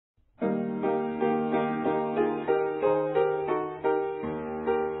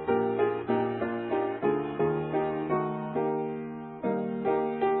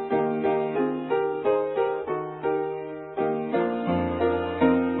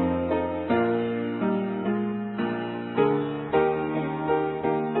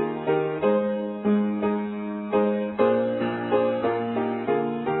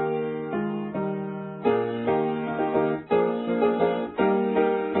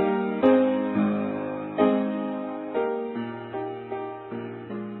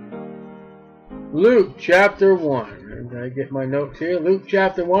Luke chapter 1. And I get my notes here. Luke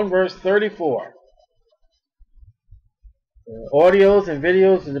chapter 1, verse 34. Audios and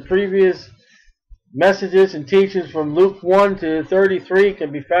videos of the previous messages and teachings from Luke 1 to 33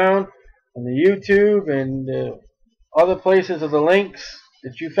 can be found on the YouTube and other places of the links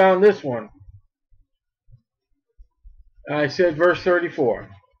that you found this one. I said verse 34.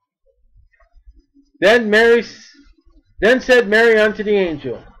 Then said Mary unto the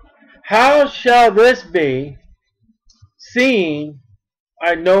angel, How shall this be, seeing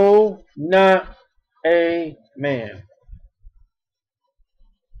I know not a man?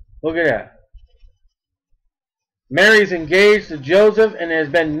 Look at that. Mary's engaged to Joseph and there has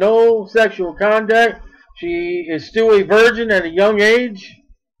been no sexual contact. She is still a virgin at a young age.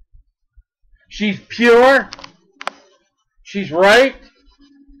 She's pure. She's right.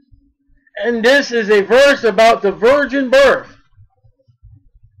 And this is a verse about the virgin birth.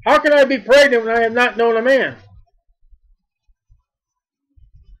 How can I be pregnant when I have not known a man?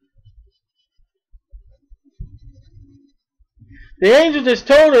 The angel just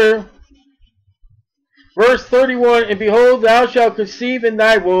told her, verse 31, And behold, thou shalt conceive in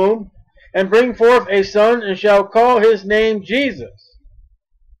thy womb, and bring forth a son, and shall call his name Jesus.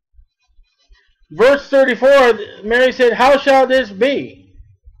 Verse 34, Mary said, How shall this be?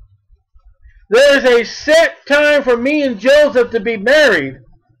 There is a set time for me and Joseph to be married,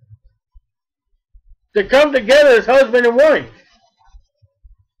 to come together as husband and wife.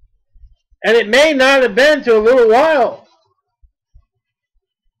 And it may not have been to a little while.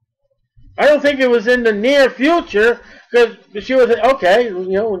 I don't think it was in the near future, because she was, okay,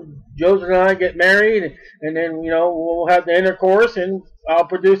 when Joseph and I get married, and then, we'll have the intercourse, and I'll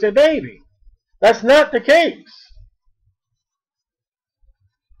produce a baby. That's not the case.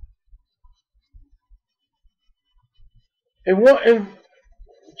 In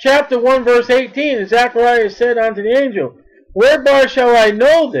chapter 1, verse 18, Zacharias said unto the angel, Whereby shall I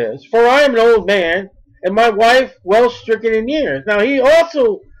know this? For I am an old man, and my wife well stricken in years. Now he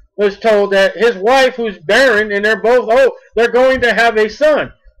also was told that his wife, who's barren, and they're both old, they're going to have a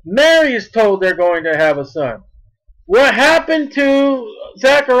son. Mary is told they're going to have a son. What happened to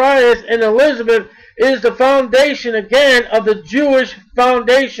Zacharias and Elisabeth is the foundation again of the Jewish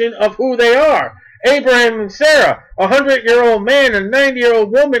foundation of who they are. Abraham and Sarah, a 100-year-old man and a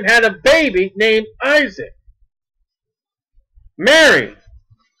 90-year-old woman, had a baby named Isaac. Mary,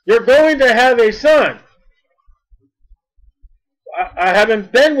 you're going to have a son. I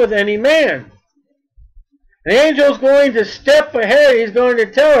haven't been with any man. The angel's going to step ahead. He's going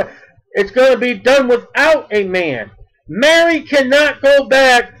to tell her it's going to be done without a man. Mary cannot go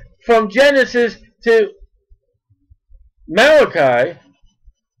back from Genesis to Malachi.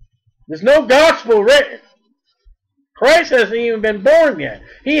 There's no gospel written. Christ hasn't even been born yet.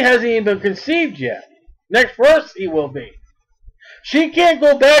 He hasn't even been conceived yet. Next verse he will be. She can't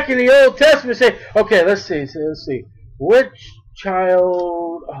go back in the Old Testament and say, okay, let's see. Which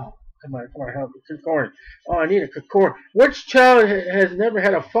child, come on, help me, concordance. Oh, I need a concordance. Which child has never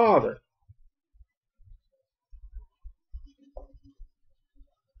had a father?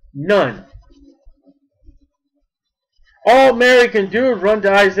 None. All Mary can do is run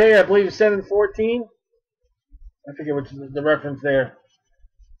to Isaiah, I believe 7:14. I forget what's the reference there.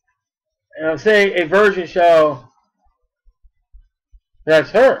 And I'll say a virgin shall,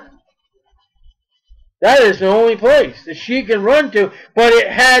 that's her. That is the only place that she can run to, but it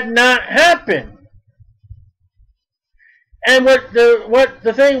had not happened. And what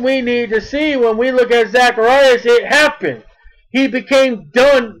the thing we need to see when we look at Zacharias, it happened. He became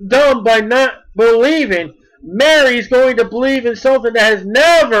dumb by not believing. Mary's going to believe in something that has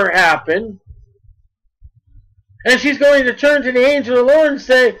never happened. And she's going to turn to the angel of the Lord and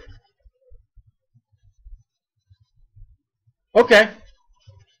say, okay.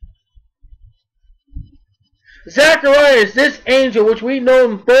 Zacharias, this angel, which we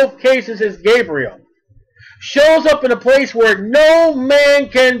know in both cases as Gabriel, shows up in a place where no man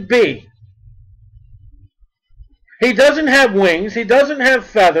can be. He doesn't have wings. He doesn't have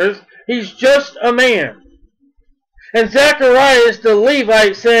feathers. He's just a man. And Zacharias, the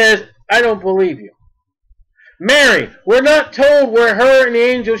Levite, says, I don't believe you. Mary, we're not told where her and the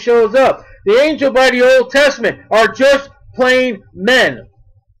angel shows up. The angel by the Old Testament are just plain men.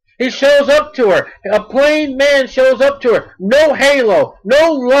 He shows up to her. A plain man shows up to her. No halo,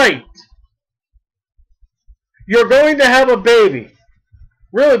 no light. You're going to have a baby.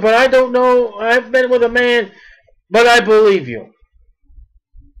 Really, but I don't know. I've been with a man, but I believe you.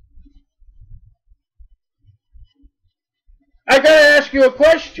 I got to ask you a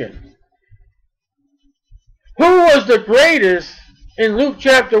question. Who was the greatest in Luke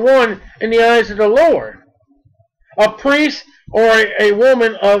chapter 1 in the eyes of the Lord. A priest or a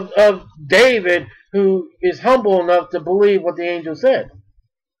woman of David who is humble enough to believe what the angel said.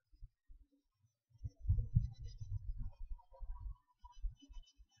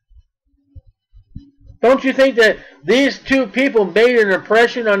 Don't you think that these two people made an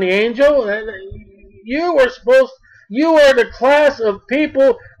impression on the angel? You are the class of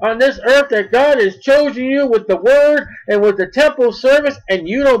people on this earth that God has chosen you with the word and with the temple service, and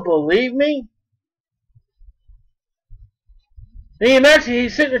you don't believe me? And you imagine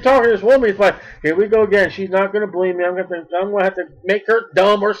he's sitting there talking to this woman. He's like, here we go again. She's not going to believe me. I'm going to have to make her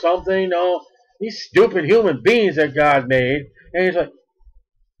dumb or something. You know, these stupid human beings that God made. And he's like,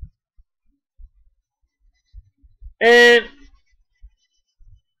 and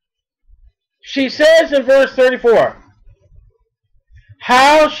she says in verse 34,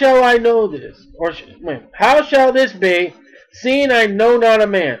 how shall I know this? Or wait, how shall this be, seeing I know not a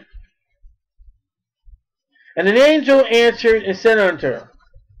man? And an angel answered and said unto her,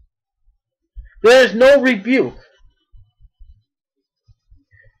 there is no rebuke.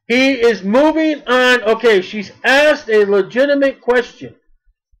 He is moving on. Okay, she's asked a legitimate question.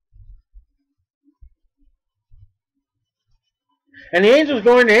 And the angel is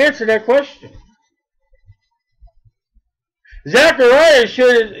going to answer that question. Zacharias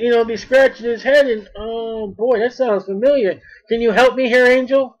should, be scratching his head and, oh boy, that sounds familiar. Can you help me here,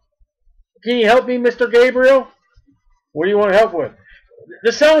 angel? Can you help me, Mr. Gabriel? What do you want help with?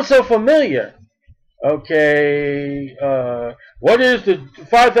 This sounds so familiar. Okay, what is the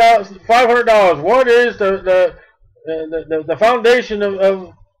 $500? What is the foundation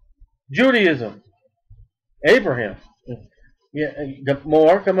of Judaism? Abraham. Yeah,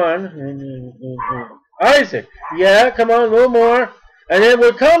 more. Come on. Isaac. Yeah, come on, a little more, and it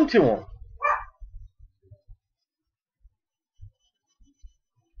would come to him.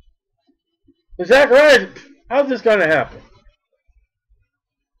 But Zacharias, how's this going to happen?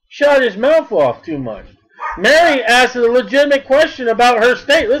 Shut his mouth off too much. Mary asked a legitimate question about her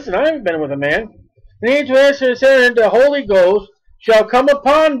state. Listen, I haven't been with a man. And the angel answered and said, the Holy Ghost shall come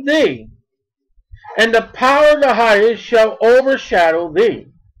upon thee, and the power of the highest shall overshadow thee.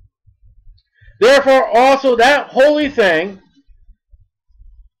 Therefore also that holy thing,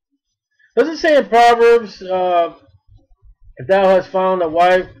 does it say in Proverbs, if thou hast found a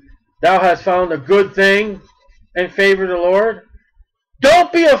wife, thou hast found a good thing and favor the Lord?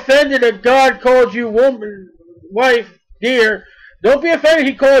 Don't be offended that God called you woman, wife, dear. Don't be offended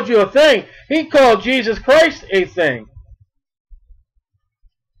he called you a thing. He called Jesus Christ a thing.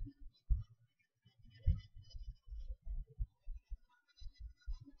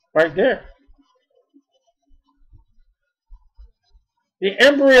 Right there. The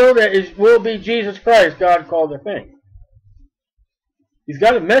embryo that will be Jesus Christ, God called a thing. He's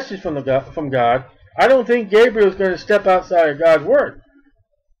got a message from God. I don't think Gabriel is going to step outside of God's word.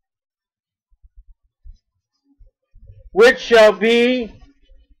 Which shall be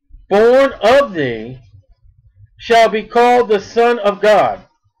born of thee shall be called the Son of God.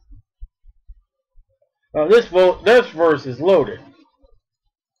 Now this verse is loaded.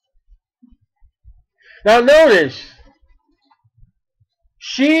 Now notice,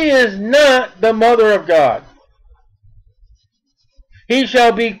 she is not the mother of God. He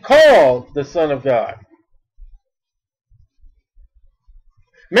shall be called the Son of God.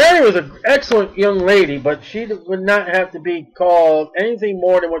 Mary was an excellent young lady, but she would not have to be called anything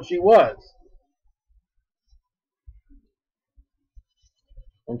more than what she was.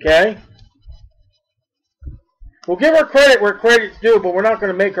 Okay? We'll give her credit where credit's due, but we're not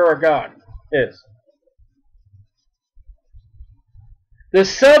going to make her a god. Yes. The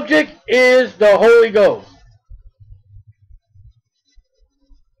subject is the Holy Ghost.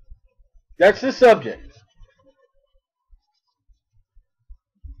 That's the subject.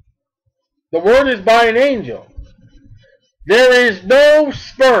 The word is by an angel. There is no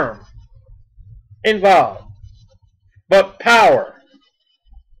sperm involved, but power.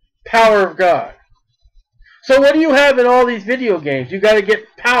 Power of God. So what do you have in all these video games? You got to get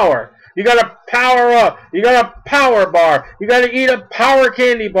power. You got to power up. You got a power bar. You got to eat a power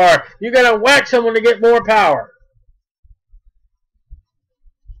candy bar. You got to whack someone to get more power.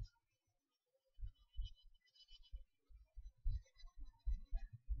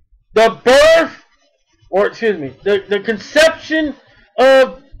 The conception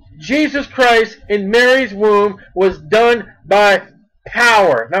of Jesus Christ in Mary's womb was done by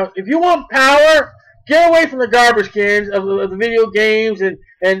power. Now, if you want power, get away from the garbage cans of the video games and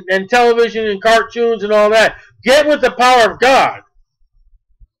television and cartoons and all that. Get with the power of God.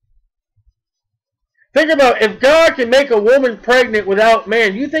 Think about, if God can make a woman pregnant without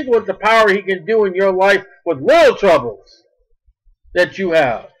man, you think what the power he can do in your life with little troubles that you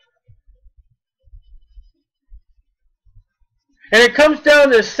have. And it comes down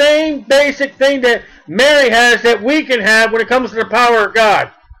to the same basic thing that Mary has that we can have when it comes to the power of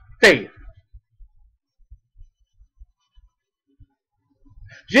God. Faith.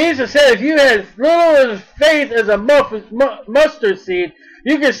 Jesus said, if you had little as faith as a mustard seed,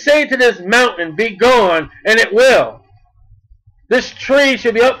 you can say to this mountain, be gone, and it will. This tree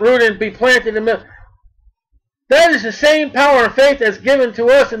should be uprooted and be planted in the middle. That is the same power and faith that's given to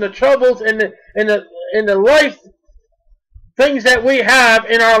us in the troubles and the life things that we have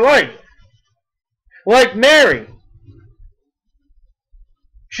in our life. Like Mary.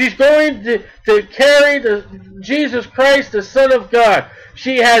 She's going to carry Jesus Christ, the Son of God.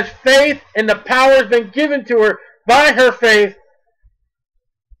 She has faith, and the power has been given to her by her faith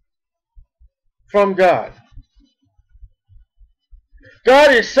from God.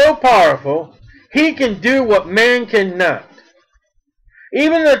 God is so powerful, he can do what man cannot.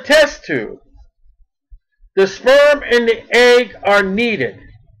 Even the test tube, the sperm and the egg are needed.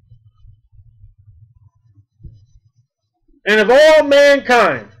 And of all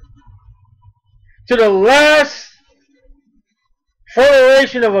mankind, to the last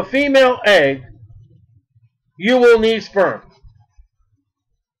fertilization of a female egg, you will need sperm.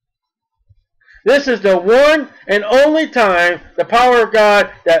 This is the one and only time, the power of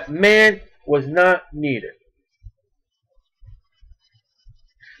God, that man was not needed.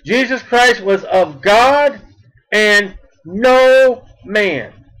 Jesus Christ was of God and no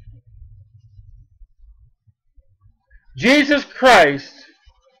man. Jesus Christ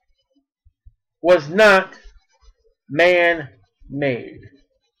was not man-made.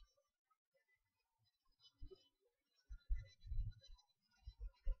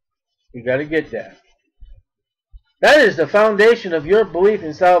 You got to get that. That is the foundation of your belief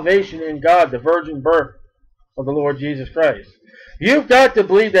in salvation in God, the virgin birth of the Lord Jesus Christ. You've got to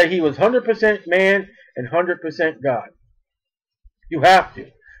believe that he was 100% man and 100% God. You have to.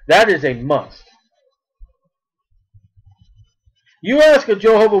 That is a must. You ask a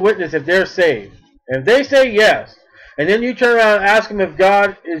Jehovah's Witness if they're saved. And if they say yes, and then you turn around and ask them if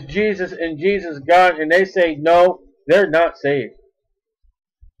God is Jesus and Jesus God, and they say no, they're not saved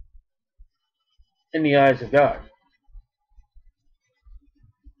in the eyes of God.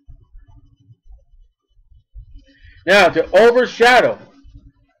 Now, to overshadow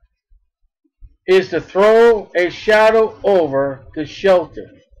is to throw a shadow over to shelter.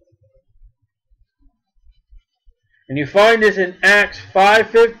 And you find this in Acts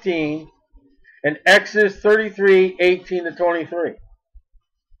 5:15 and Exodus 33:18 to 23.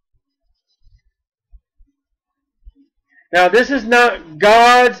 Now, this is not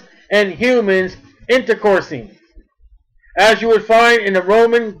gods and humans intercoursing, as you would find in the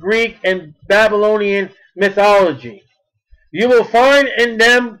Roman, Greek, and Babylonian mythology. You will find in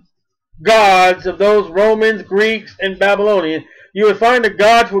them gods of those Romans, Greeks, and Babylonians. You would find the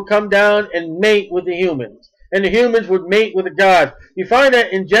gods would come down and mate with the humans, and the humans would mate with the gods. You find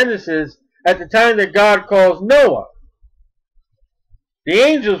that in Genesis at the time that God calls Noah. The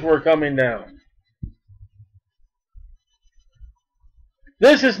angels were coming down.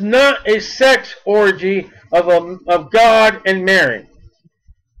 This is not a sex orgy of God and Mary.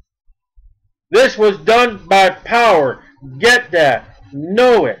 This was done by power. Get that.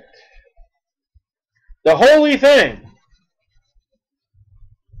 Know it. The holy thing.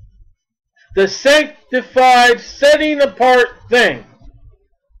 The sanctified, setting apart thing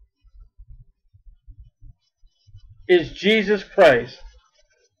is Jesus Christ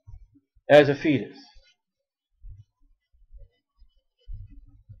as a fetus.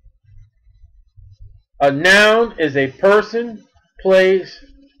 A noun is a person, place,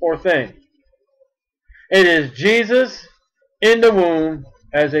 or thing. It is Jesus in the womb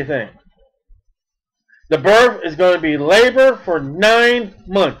as a thing. The birth is going to be labor for 9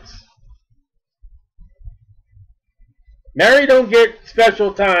 months. Mary don't get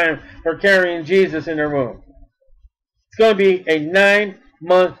special time for carrying Jesus in her womb. It's going to be a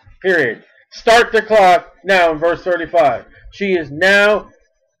 9-month period. Start the clock now in verse 35. She is now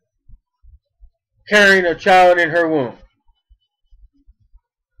carrying a child in her womb.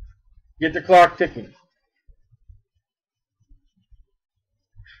 Get the clock ticking.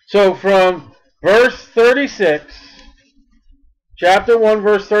 So from verse 36, chapter 1,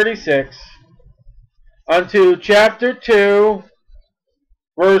 verse 36, unto chapter 2,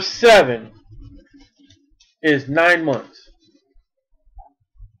 verse 7, is 9 months.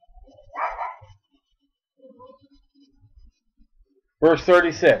 Verse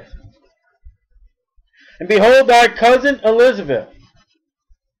 36. And behold thy cousin Elisabeth.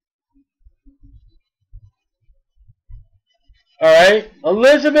 Alright,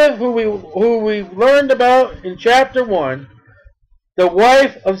 Elisabeth, who we learned about in chapter 1, the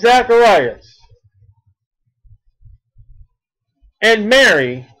wife of Zacharias, and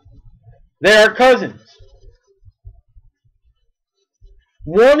Mary, they are cousins.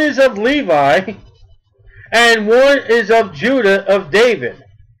 One is of Levi, and one is of Judah of David.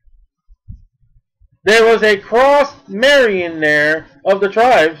 There was a cross marrying there of the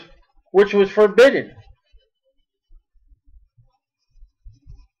tribes, which was forbidden.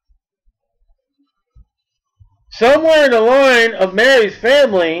 Somewhere in the line of Mary's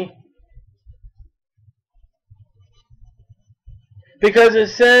family, because it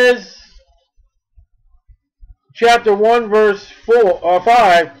says, chapter 1, verse 4 or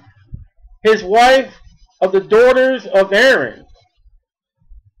 5, his wife of the daughters of Aaron.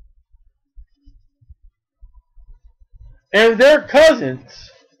 And they're cousins.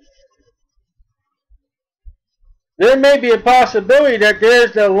 There may be a possibility that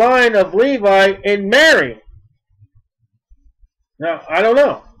there's the line of Levi in Mary. Now, I don't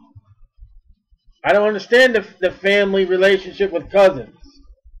know. I don't understand the family relationship with cousins.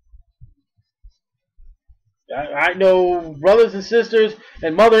 I know brothers and sisters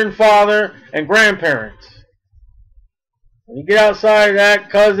and mother and father and grandparents. When you get outside of that,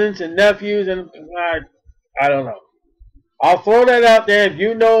 cousins and nephews, and I don't know. I'll throw that out there. If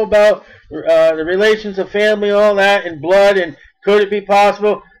you know about the relations of family, all that, and blood, and could it be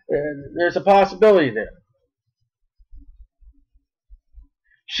possible, there's a possibility there.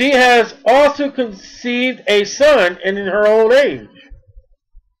 She has also conceived a son in her old age.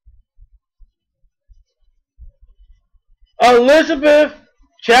 Elisabeth,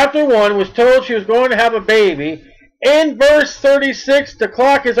 chapter 1, was told she was going to have a baby. In verse 36, the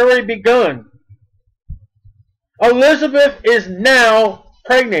clock has already begun. Elisabeth is now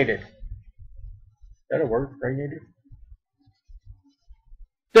pregnated. Is that a word, pregnated?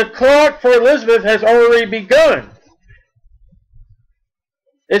 The clock for Elisabeth has already begun.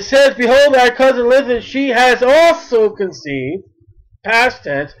 It says, behold, thy cousin Elisabeth, she has also conceived, past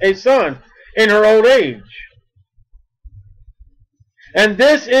tense, a son in her old age. And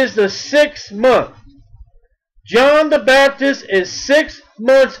this is the 6th month. John the Baptist is 6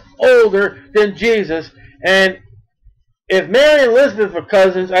 months older than Jesus. And if Mary and Elizabeth were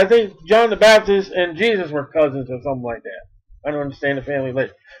cousins, I think John the Baptist and Jesus were cousins or something like that. I don't understand the family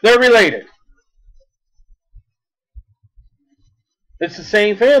relation. They're related. It's the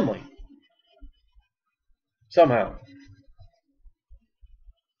same family. Somehow.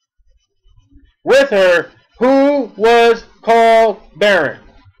 With her, who was called barren.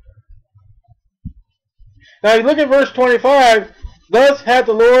 Now you look at verse 25. Thus hath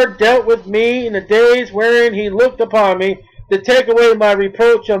the Lord dealt with me in the days wherein he looked upon me to take away my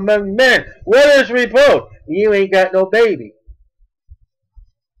reproach among men. What is reproach? You ain't got no baby.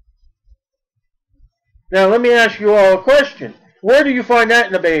 Now let me ask you all a question. Where do you find that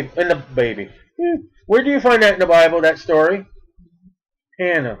in the baby? Where do you find that in the Bible, that story?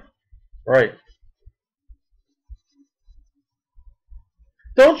 Hannah. Right.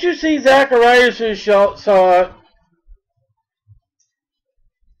 Don't you see Zacharias saw it?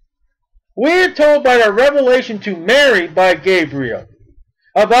 We're told by the revelation to Mary by Gabriel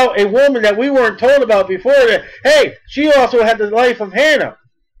about a woman that we weren't told about before that, hey, she also had the life of Hannah.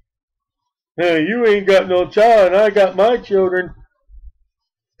 Hey, you ain't got no child and I got my children.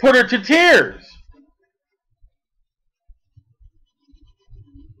 Put her to tears.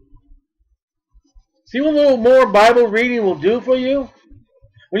 See what a little more Bible reading will do for you?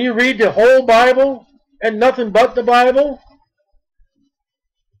 When you read the whole Bible and nothing but the Bible?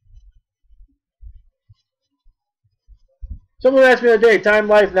 Someone asked me the other day, Time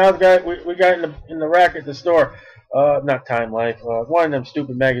Life, now we got in the rack at the store. Not Time Life, one of them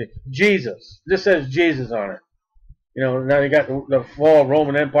stupid magazines. Jesus. This says Jesus on it. You know, now you got the fall of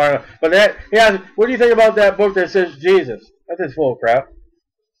Roman Empire. But that, he asked, what do you think about that book that says Jesus? That's just full of crap.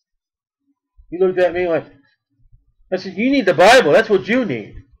 He looked at me like, I said, you need the Bible. That's what you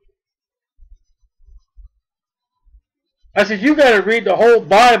need. I said, you got to read the whole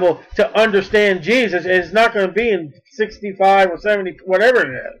Bible to understand Jesus. And it's not going to be in 65 or 70, whatever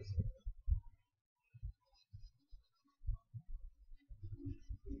it is.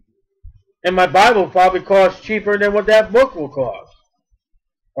 And my Bible probably costs cheaper than what that book will cost.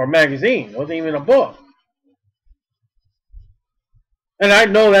 Or magazine. It wasn't even a book. And I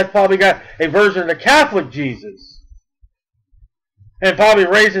know that's probably got a version of the Catholic Jesus. And probably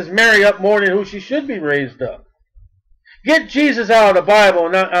raises Mary up more than who she should be raised up. Get Jesus out of the Bible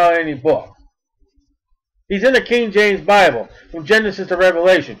and not out of any book. He's in the King James Bible, from Genesis to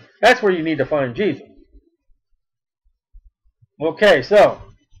Revelation. That's where you need to find Jesus. Okay, so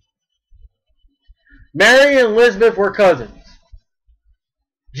Mary and Elizabeth were cousins.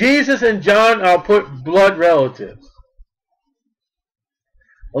 Jesus and John, I'll put blood relatives.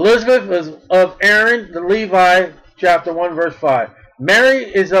 Elizabeth was of Aaron the Levite, chapter 1, verse 5. Mary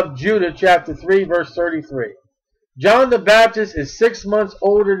is of Judah, chapter 3, verse 33. John the Baptist is 6 months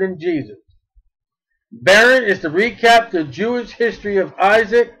older than Jesus. Barren is to recap the Jewish history of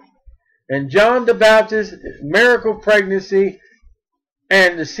Isaac and John the Baptist, miracle pregnancy,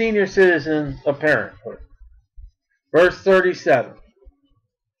 and the senior citizen of parenthood. Verse 37.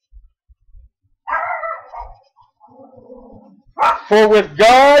 For with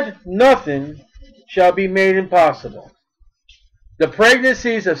God nothing shall be made impossible. The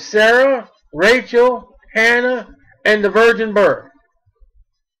pregnancies of Sarah, Rachel, Hannah, and the virgin birth.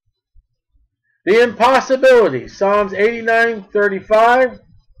 The impossibility, Psalms 89:35,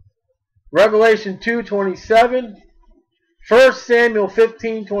 Revelation 2:27, 1 Samuel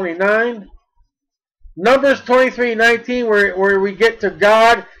 15:29, Numbers 23:19, where we get to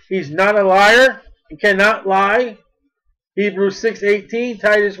God, He's not a liar, He cannot lie. Hebrews 6:18,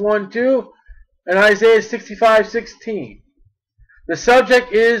 Titus 1:2, and Isaiah 65:16. The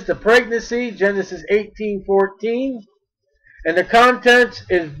subject is the pregnancy, Genesis 18:14, and the contents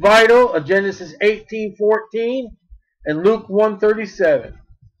is vital, Genesis 18:14 and Luke 1:37.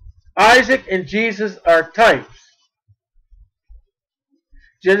 Isaac and Jesus are types.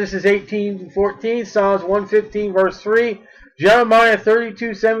 Genesis 18:14, Psalms 115 verse 3, Jeremiah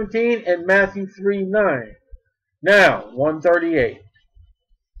 32:17, and Matthew 3:9. Now, 138.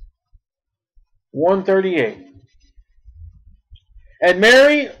 138. And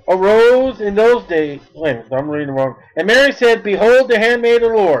Mary arose in those days. Wait a minute, I'm reading wrong. And Mary said, Behold the handmaid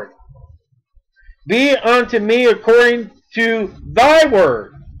of the Lord. Be it unto me according to thy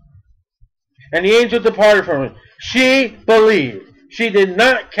word. And the angel departed from her. She believed. She did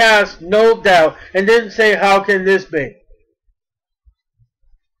not cast no doubt and didn't say, how can this be?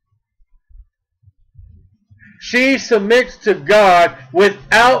 She submits to God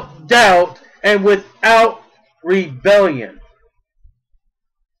without doubt and without rebellion.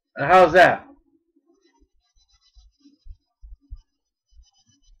 Now, how's that?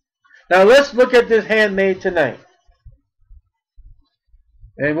 Now let's look at this handmaid tonight.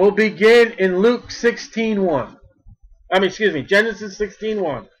 And we'll begin in Luke 16:1. Genesis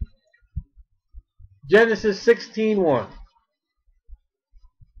 16:1. Genesis 16:1.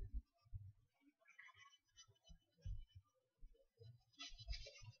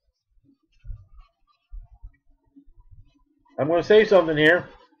 I'm going to say something here,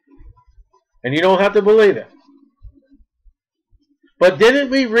 and you don't have to believe it. But didn't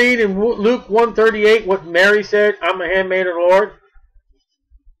we read in Luke 1:38 what Mary said? I'm a handmaid of the Lord.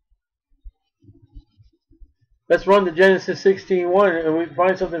 Let's run to Genesis 16:1, and we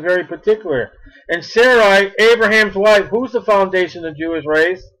find something very particular. And Sarai, Abraham's wife, who's the foundation of the Jewish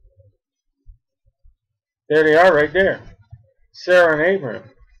race? There they are right there. Sarah and Abraham.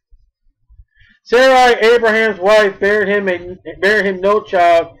 Sarai, Abraham's wife, bare him no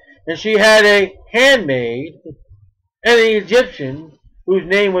child, and she had a handmaid, and an Egyptian, whose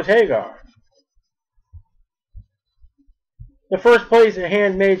name was Hagar. The first place a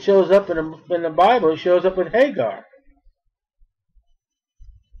handmaid shows up in the Bible shows up with Hagar.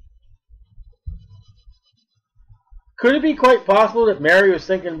 Could it be quite possible that Mary was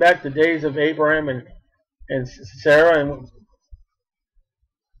thinking back to the days of Abraham and Sarah and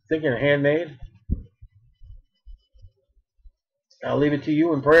thinking a handmaid? I'll leave it to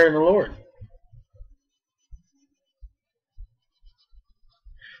you in prayer in the Lord.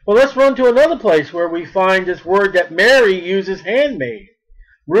 Well, let's run to another place where we find this word that Mary uses, handmaid.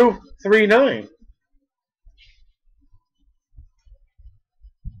 Ruth 3:9.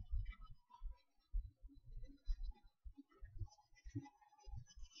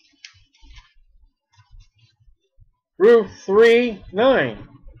 Ruth 3:9.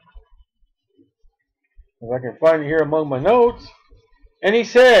 If I can find it here among my notes. And he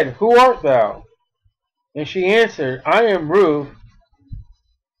said, Who art thou? And she answered, I am Ruth,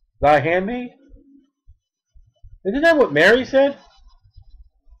 thy handmaid. Isn't that what Mary said?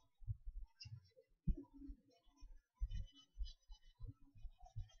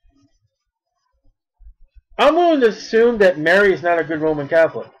 I'm willing to assume that Mary is not a good Roman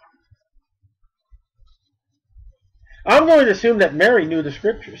Catholic. I'm going to assume that Mary knew the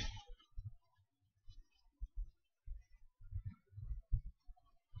scriptures.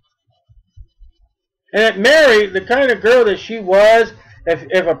 And that Mary, the kind of girl that she was,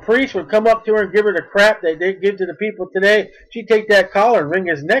 If a priest would come up to her and give her the crap that they give to the people today, she'd take that collar and wring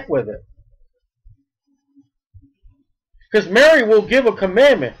his neck with it. Because Mary will give a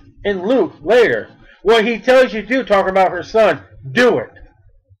commandment in Luke later. What he tells you to do, talking about her son, do it.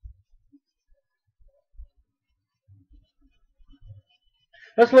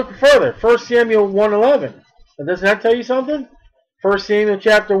 Let's look further. 1 Samuel 1:11. Doesn't that tell you something? 1 Samuel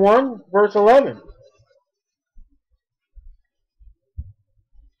chapter 1, verse 11.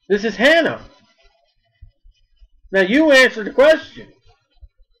 This is Hannah. Now you answered the question.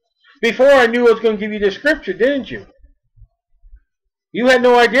 Before I knew I was going to give you the scripture, didn't you? You had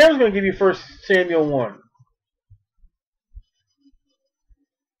no idea I was going to give you 1 Samuel 1.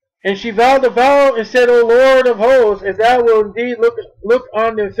 And she vowed a vow and said, O Lord of hosts, if thou wilt indeed look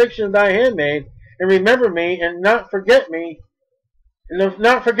on the affliction of thy handmaid, and remember me, and not forget me, and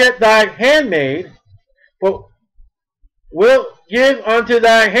not forget thy handmaid, but wilt give unto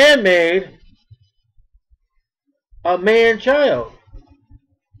thy handmaid a man child.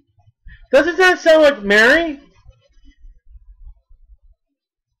 Doesn't that sound like Mary?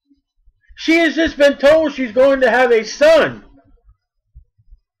 She has just been told she's going to have a son.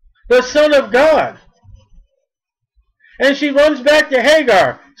 The Son of God. And she runs back to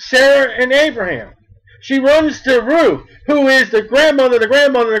Hagar, Sarah, and Abraham. She runs to Ruth, who is the grandmother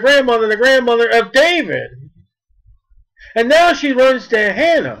of David. And now she runs to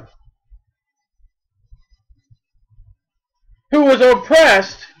Hannah, who was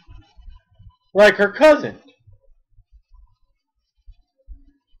oppressed like her cousin.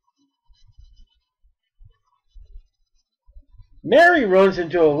 Mary runs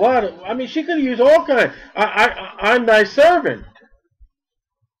into a lot of, she could have used all kinds. I'm thy servant.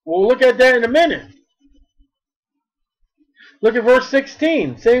 We'll look at that in a minute. Look at verse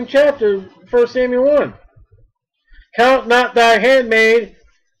 16, same chapter, 1 Samuel 1. Count not thy handmaid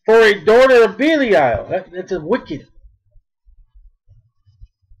for a daughter of Belial. That's a wicked.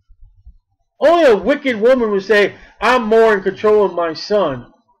 Only a wicked woman would say, I'm more in control of my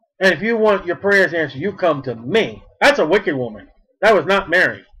son, and if you want your prayers answered, you come to me. That's a wicked woman. That was not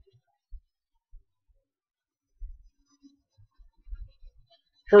Mary.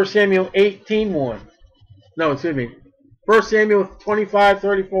 First Samuel 18:1. No, excuse me. 1 Samuel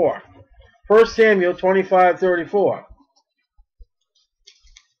 25:34. 1 Samuel 25:34.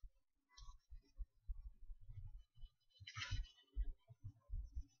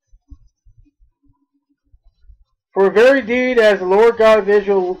 For very deed as the Lord God of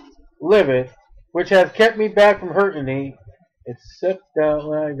Israel liveth, which hath kept me back from hurting thee, except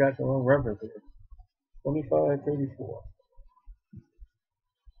thou, I got the wrong reference here. 25:34.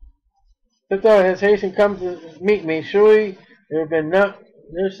 Except thou hast hastened come to meet me, surely there have been not.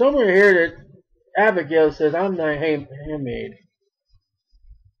 There's somewhere here that Abigail says, I'm thy handmaid.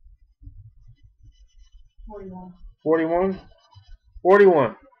 41.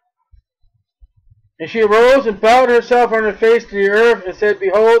 41. And she arose and bowed herself on her face to the earth and said,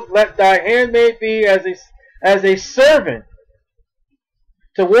 Behold, let thy handmaid be as a servant,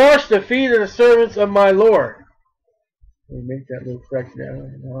 to wash the feet of the servants of my Lord. Let me make that little correction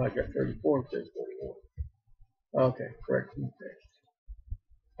down. Oh, I got 34 instead of 41. Okay, correction there.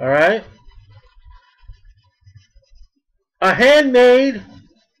 Alright. A handmaid,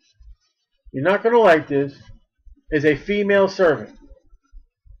 you're not going to like this, is a female servant.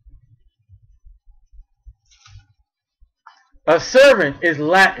 A servant is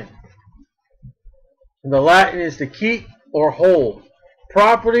Latin. And the Latin is to keep or hold.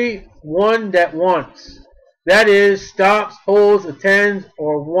 Property, one that wants. That is, stops, holds, attends,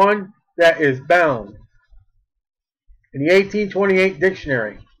 or one that is bound. In the 1828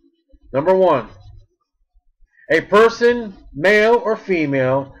 dictionary, number 1. A person, male or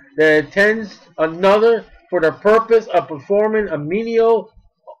female, that attends another for the purpose of performing a menial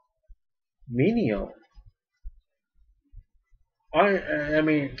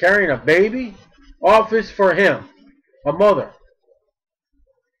carrying a baby, office for him, a mother,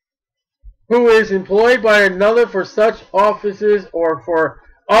 who is employed by another for such offices or for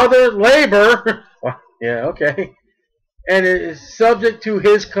other labor, yeah, okay, and is subject to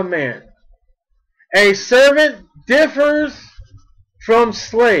his command. A servant differs from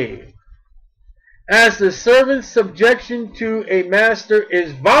slave, as the servant's subjection to a master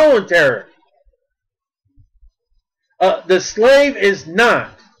is voluntary. The slave is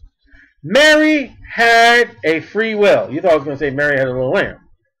not. Mary had a free will. You thought I was going to say Mary had a little lamb.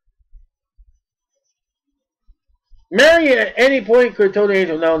 Mary at any point could have told the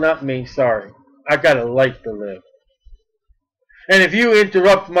angel, no, not me, sorry. I got a life to live. And if you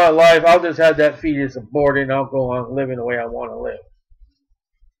interrupt my life, I'll just have that fetus aborted and I'll go on living the way I want to live.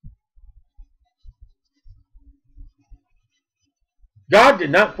 God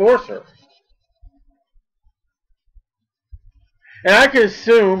did not force her. And I can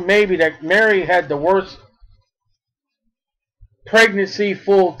assume maybe that Mary had the worst pregnancy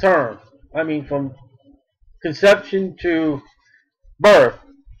full term. I mean, from conception to birth,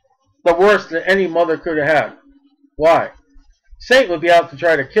 the worst that any mother could have had. Why? Satan would be out to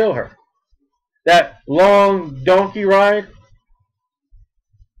try to kill her. That long donkey ride.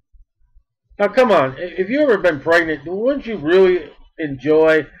 Now come on, if you've ever been pregnant, wouldn't you really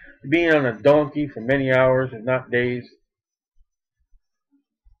enjoy being on a donkey for many hours, if not days?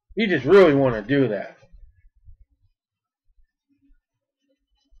 You just really want to do that.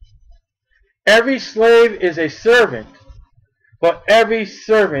 Every slave is a servant, but every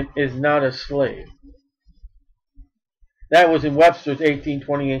servant is not a slave. That was in Webster's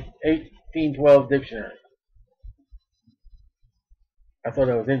 1812 dictionary. I thought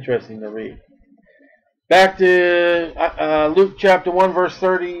that was interesting to read. Back to Luke chapter 1, verse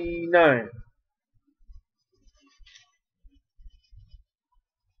 39.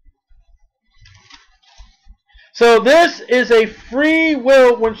 So this is a free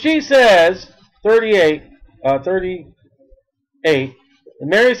will. When she says, 38, and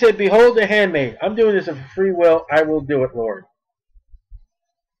Mary said, behold the handmaid. I'm doing this of free will. I will do it, Lord.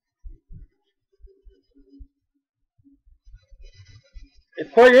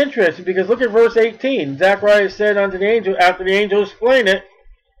 It's quite interesting because look at verse 18. Zacharias said unto the angel, after the angel explained it,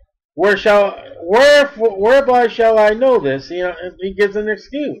 whereby shall I know this? He gives an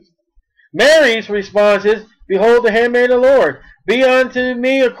excuse. Mary's response is, behold the handmaid of the Lord. Be unto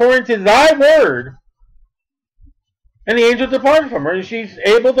me according to thy word. And the angel departed from her, and she's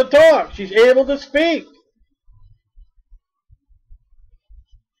able to talk. She's able to speak.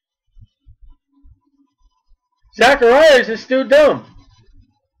 Zacharias is still dumb.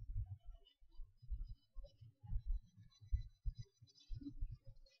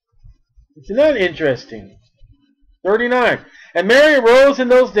 Isn't that interesting? 39. And Mary arose in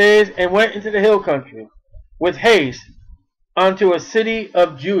those days and went into the hill country with haste unto a city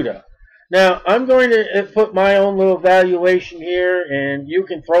of Judah. Now, I'm going to put my own little valuation here, and you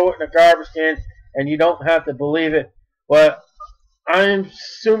can throw it in a garbage can, and you don't have to believe it. But I'm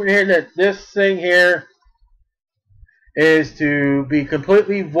assuming here that this thing here is to be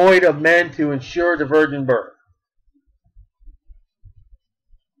completely void of men to ensure the virgin birth.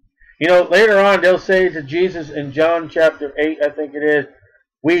 You know, later on they'll say to Jesus in John chapter 8, I think it is,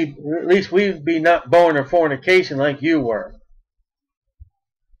 at least we be not born of fornication like you were.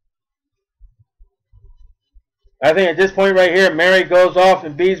 I think at this point right here, Mary goes off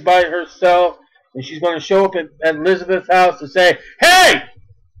and bees by herself, and she's going to show up at Elisabeth's house to say, hey,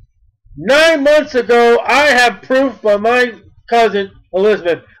 9 months ago, I have proof by my cousin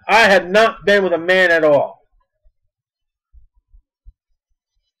Elisabeth, I have not been with a man at all.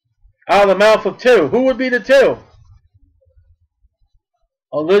 Out of the mouth of two. Who would be the two?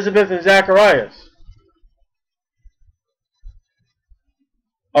 Elisabeth and Zacharias.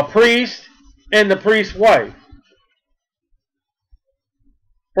 A priest and the priest's wife.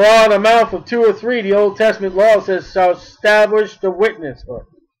 For out of the mouth of two or three, the Old Testament law says, shall establish the witnesshood.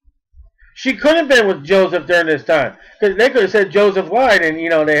 She could have been with Joseph during this time. Because they could have said Joseph lied and,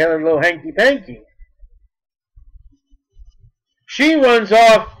 they had a little hanky-panky. She runs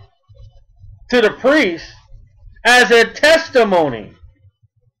off to the priest as a testimony.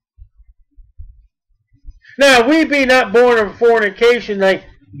 Now, we be not born of fornication like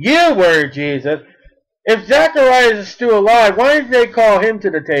you were, Jesus. If Zacharias is still alive, why did they call him to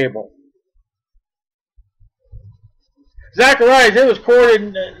the table? Zacharias, it was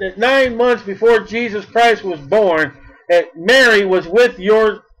recorded that 9 months before Jesus Christ was born, that Mary was with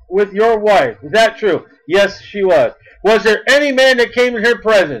your wife. Is that true? Yes, she was. Was there any man that came in her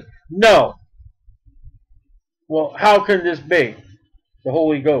presence? No. Well, how can this be? The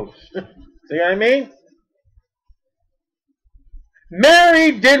Holy Ghost. See what I mean?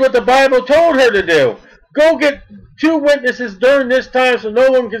 Mary did what the Bible told her to do. Go get 2 witnesses during this time so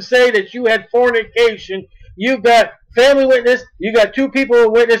no one can say that you had fornication. You got family witness. You got 2 people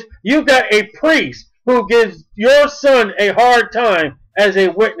who witness. You got a priest who gives your son a hard time as a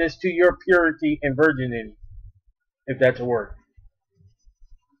witness to your purity and virginity. If that's a word.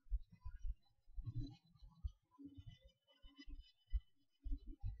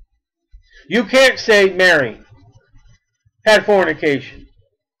 You can't say Mary had fornication.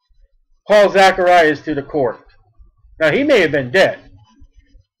 Call Zacharias to the court. Now, he may have been dead.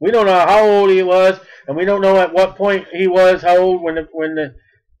 We don't know how old he was, and we don't know at what point he was, how old when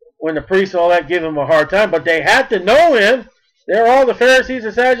the priests and all that give him a hard time. But they had to know him. They're all the Pharisees,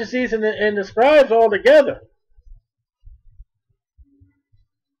 the Sadducees, and the scribes all together.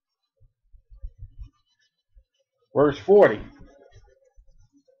 Verse 40.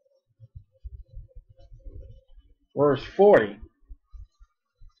 Verse 40.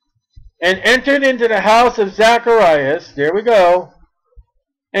 And entered into the house of Zacharias. There we go.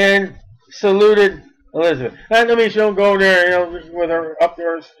 And saluted Elisabeth. That doesn't mean she don't go there, with her up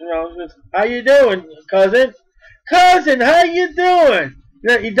there, just, how you doing, cousin? Cousin, how you doing?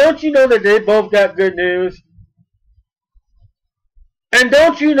 Now, don't you know that they both got good news? And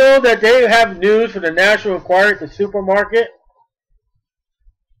don't you know that they have news for the National Enquirer at the supermarket?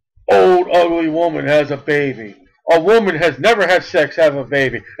 Old ugly woman has a baby. A woman has never had sex, have a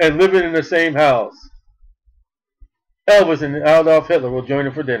baby, and living in the same house. Elvis and Adolf Hitler will join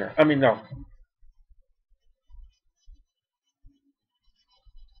her for dinner. I mean, no.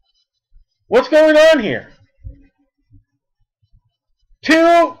 What's going on here?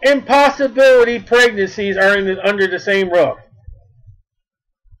 Two impossibility pregnancies are under the same roof.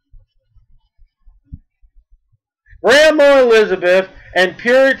 Grandma Elisabeth and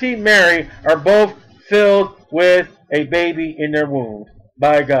Purity Mary are both filled with a baby in their womb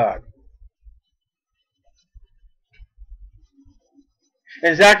by God.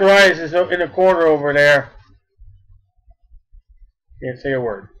 And Zacharias is in the corner over there. Can't say a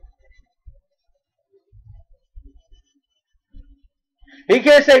word. He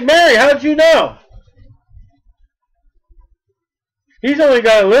can't say, Mary, how did you know? He's only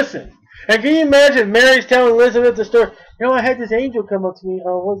got to listen. And can you imagine Mary's telling Elisabeth the story? I had this angel come up to me.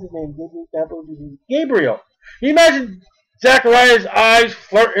 Oh, what's his name? Gabriel. Can you imagine Zacharias' eyes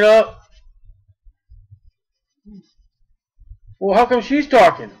flirting up? Well, how come she's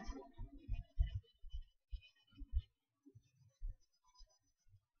talking?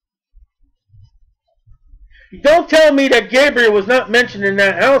 Don't tell me that Gabriel was not mentioned in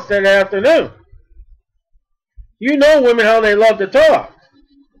that house that afternoon. You know women how they love to talk.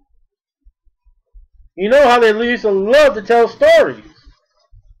 You know how they used to love to tell stories.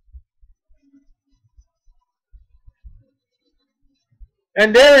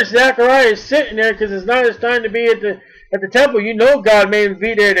 And there is Zacharias sitting there because it's not his time to be at the temple. You know God made him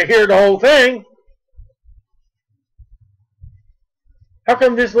be there to hear the whole thing. How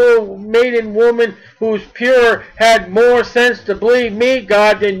come this little maiden woman who's pure had more sense to believe me,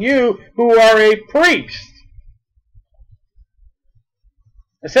 God, than you who are a priest?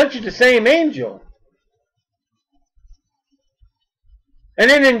 Essentially the same angel. And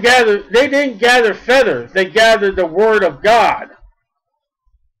they didn't gather feathers. They gathered the word of God.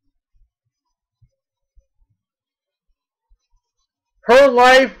 Her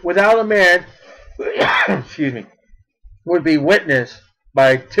life without a man, excuse me, would be witnessed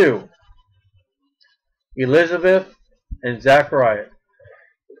by two, Elisabeth and Zacharias.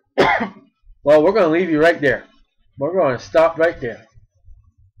 Well, we're going to leave you right there. We're going to stop right there.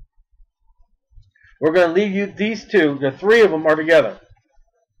 We're going to leave you these two. The three of them are together.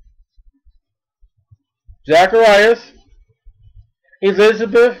 Zacharias,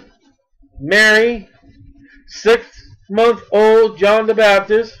 Elisabeth, Mary, 6-month-old John the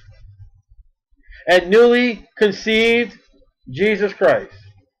Baptist, and newly conceived Jesus Christ.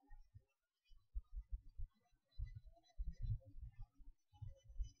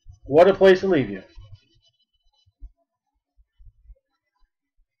 What a place to leave you.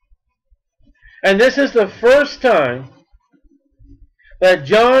 And this is the first time that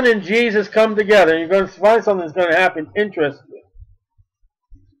John and Jesus come together. You're going to find something that's going to happen interestingly.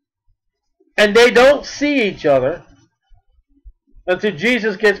 And they don't see each other until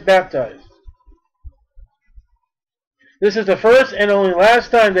Jesus gets baptized. This is the first and only last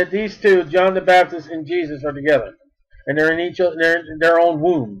time that these two, John the Baptist and Jesus, are together. And they're in their own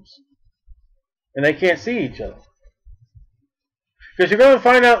wombs. And they can't see each other. Because you're going to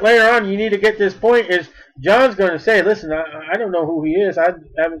find out later on, you need to get this point, is John's going to say, listen, I don't know who he is. I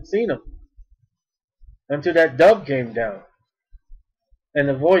haven't seen him. Until that dove came down. And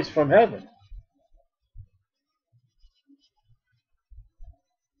the voice from heaven.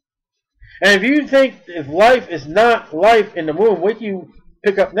 And if you think if life is not life in the womb, what do you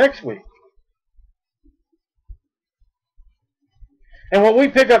pick up next week? And what we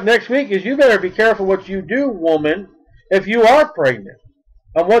pick up next week is you better be careful what you do, woman, if you are pregnant,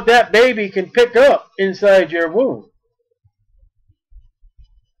 and what that baby can pick up inside your womb.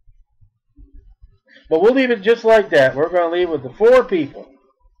 But we'll leave it just like that. We're going to leave with the 5 people.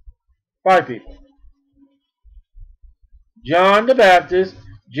 John the Baptist,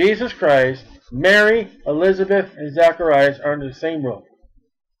 Jesus Christ, Mary, Elisabeth, and Zacharias are under the same roof.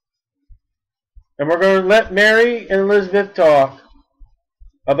 And we're going to let Mary and Elisabeth talk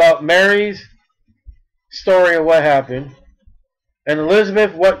about Mary's story of what happened, and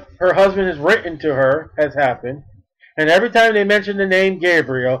Elisabeth, what her husband has written to her has happened, And every time they mention the name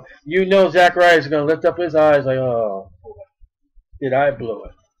Gabriel, you know Zacharias is going to lift up his eyes like, oh, boy, did I blow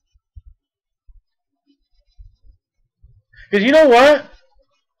it. Because you know what?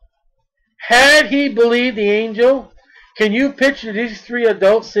 Had he believed the angel, can you picture these three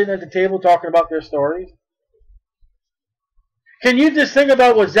adults sitting at the table talking about their stories? Can you just think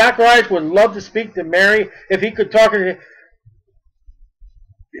about what Zacharias would love to speak to Mary if he could talk to her?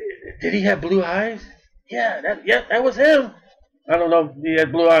 Did he have blue eyes? Yeah, that was him. I don't know if he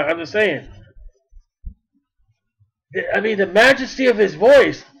had blue eyes. I'm just saying. I mean, the majesty of his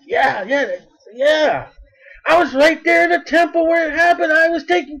voice. Yeah. I was right there in the temple where it happened. I was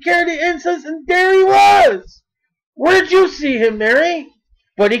taking care of the incense, and there he was. Where did you see him, Mary?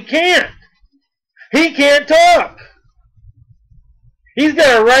 But he can't. He can't talk. He's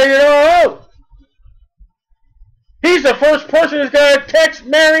got to write it all out. He's the first person that's got to text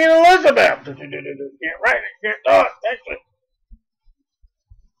Mary and Elisabeth. Can't write it, can't talk, text it.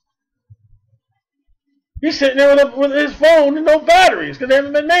 He's sitting there with his phone and no batteries because they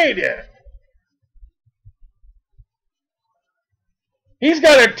haven't been made yet. He's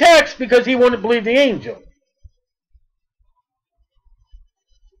got a text because he wouldn't believe the angel.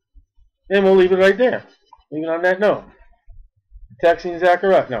 And we'll leave it right there. Leave it on that note. Texting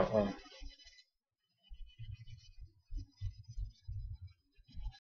Zacharias. No.